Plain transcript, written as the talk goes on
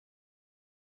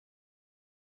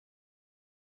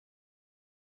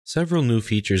Several new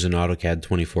features in AutoCAD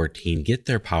 2014 get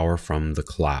their power from the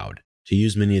cloud. To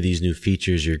use many of these new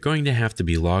features, you're going to have to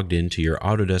be logged into your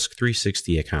Autodesk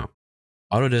 360 account.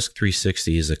 Autodesk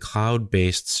 360 is a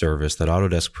cloud-based service that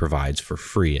Autodesk provides for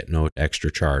free at no extra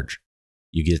charge.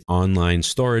 You get online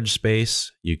storage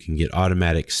space, you can get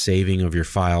automatic saving of your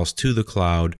files to the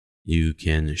cloud, you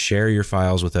can share your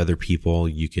files with other people,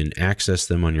 you can access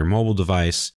them on your mobile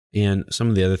device, and some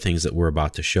of the other things that we're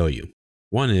about to show you.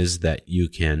 One is that you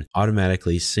can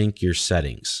automatically sync your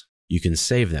settings. You can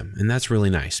save them, and that's really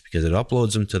nice because it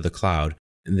uploads them to the cloud,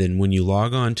 and then when you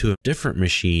log on to a different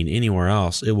machine anywhere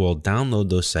else, it will download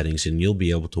those settings and you'll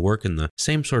be able to work in the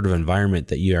same sort of environment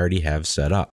that you already have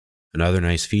set up. Another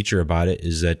nice feature about it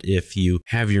is that if you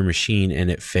have your machine and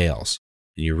it fails,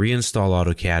 and you reinstall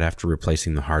AutoCAD after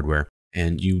replacing the hardware,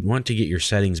 and you want to get your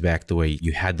settings back the way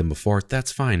you had them before,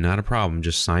 that's fine, not a problem.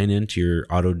 Just sign into your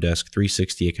Autodesk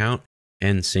 360 account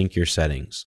and sync your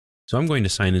settings. So I'm going to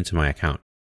sign into my account.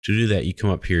 To do that, you come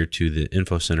up here to the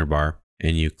Info Center bar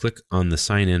and you click on the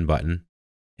Sign In button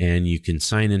and you can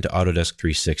sign into Autodesk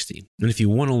 360. And if you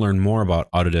want to learn more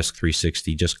about Autodesk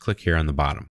 360, just click here on the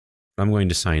bottom. I'm going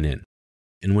to sign in.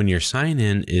 And when your sign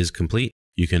in is complete,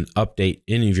 you can update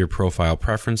any of your profile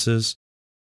preferences.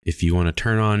 If you want to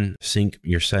turn on sync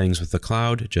your settings with the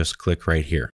cloud, just click right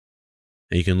here.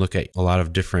 Now you can look at a lot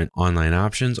of different online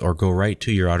options or go right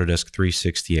to your Autodesk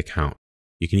 360 account.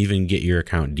 You can even get your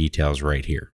account details right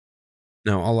here.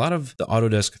 Now, a lot of the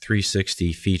Autodesk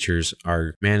 360 features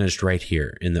are managed right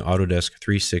here in the Autodesk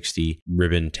 360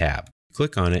 ribbon tab.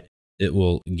 Click on it, it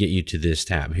will get you to this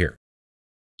tab here.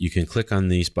 You can click on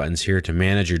these buttons here to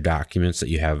manage your documents that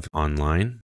you have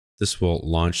online. This will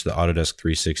launch the Autodesk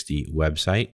 360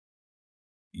 website,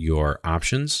 your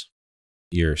options,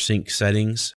 your sync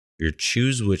settings, your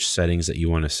choose which settings that you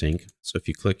want to sync. So if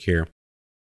you click here,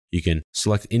 you can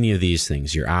select any of these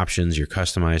things, your options, your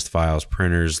customized files,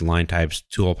 printers, line types,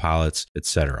 tool palettes,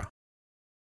 etc.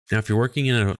 Now, if you're working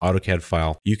in an AutoCAD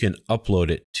file, you can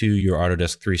upload it to your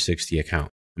Autodesk 360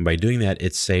 account. And by doing that,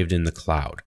 it's saved in the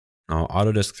cloud. Now,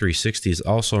 Autodesk 360 is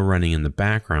also running in the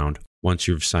background once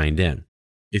you've signed in.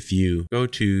 If you go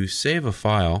to Save a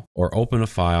File or Open a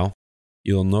File,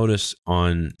 you'll notice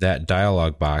on that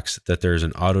dialog box that there's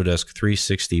an Autodesk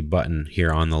 360 button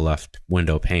here on the left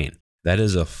window pane. That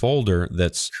is a folder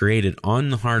that's created on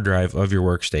the hard drive of your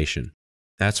workstation.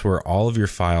 That's where all of your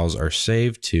files are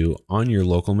saved to on your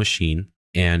local machine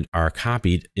and are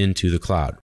copied into the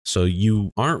cloud. So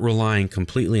you aren't relying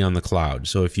completely on the cloud.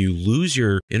 So if you lose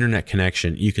your internet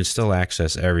connection, you can still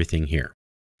access everything here.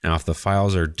 Now, if the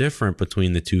files are different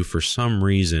between the two for some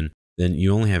reason, then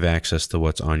you only have access to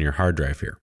what's on your hard drive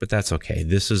here. But that's okay.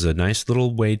 This is a nice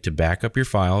little way to back up your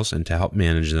files and to help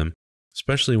manage them,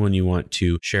 especially when you want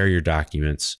to share your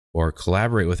documents or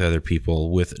collaborate with other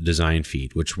people with Design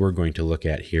Feed, which we're going to look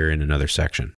at here in another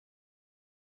section.